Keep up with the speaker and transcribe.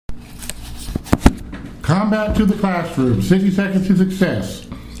Combat to the classroom, 60 seconds to success.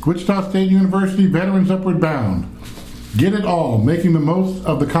 Wichita State University, Veterans Upward Bound. Get it all, making the most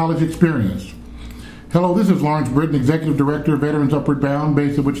of the college experience. Hello, this is Lawrence Britton, Executive Director of Veterans Upward Bound,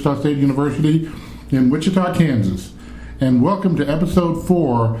 based at Wichita State University in Wichita, Kansas. And welcome to episode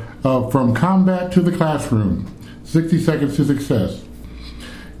 4 of From Combat to the Classroom, 60 seconds to success.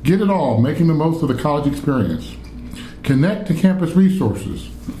 Get it all, making the most of the college experience. Connect to campus resources.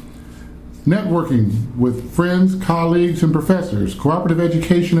 Networking with friends, colleagues, and professors. Cooperative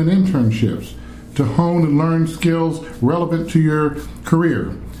education and internships to hone and learn skills relevant to your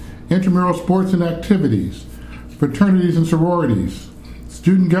career. Intramural sports and activities. Fraternities and sororities.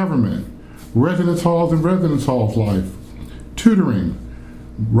 Student government. Residence halls and residence halls life. Tutoring.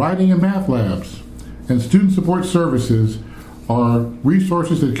 Writing and math labs. And student support services are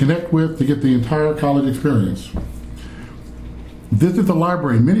resources to connect with to get the entire college experience. Visit the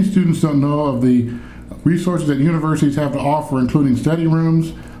library. Many students don't know of the resources that universities have to offer, including study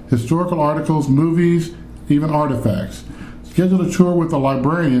rooms, historical articles, movies, even artifacts. Schedule a tour with a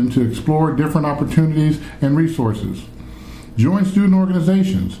librarian to explore different opportunities and resources. Join student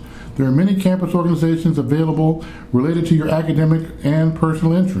organizations. There are many campus organizations available related to your academic and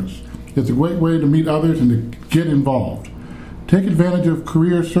personal interests. It's a great way to meet others and to get involved. Take advantage of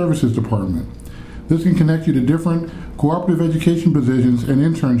Career Services Department. This can connect you to different cooperative education positions and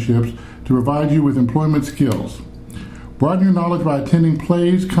internships to provide you with employment skills. Broaden your knowledge by attending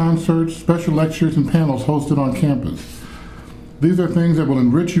plays, concerts, special lectures, and panels hosted on campus. These are things that will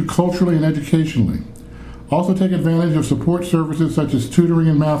enrich you culturally and educationally. Also take advantage of support services such as tutoring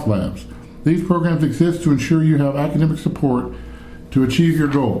and math labs. These programs exist to ensure you have academic support to achieve your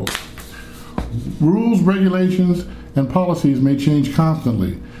goals. Rules, regulations, and policies may change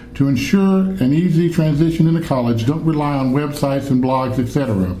constantly. To ensure an easy transition into college, don't rely on websites and blogs,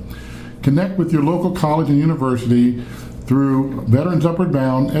 etc. Connect with your local college and university through Veterans Upward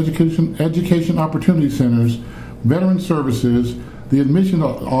Bound, Education Opportunity Centers, Veteran Services, the Admission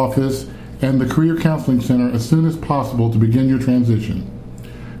Office, and the Career Counseling Center as soon as possible to begin your transition.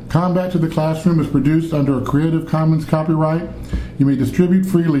 Combat to the Classroom is produced under a Creative Commons copyright. You may distribute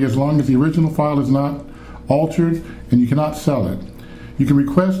freely as long as the original file is not altered and you cannot sell it. You can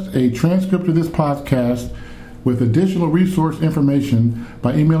request a transcript of this podcast with additional resource information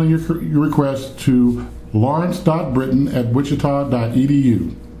by emailing your request to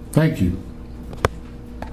lawrence.britton@wichita.edu. Thank you.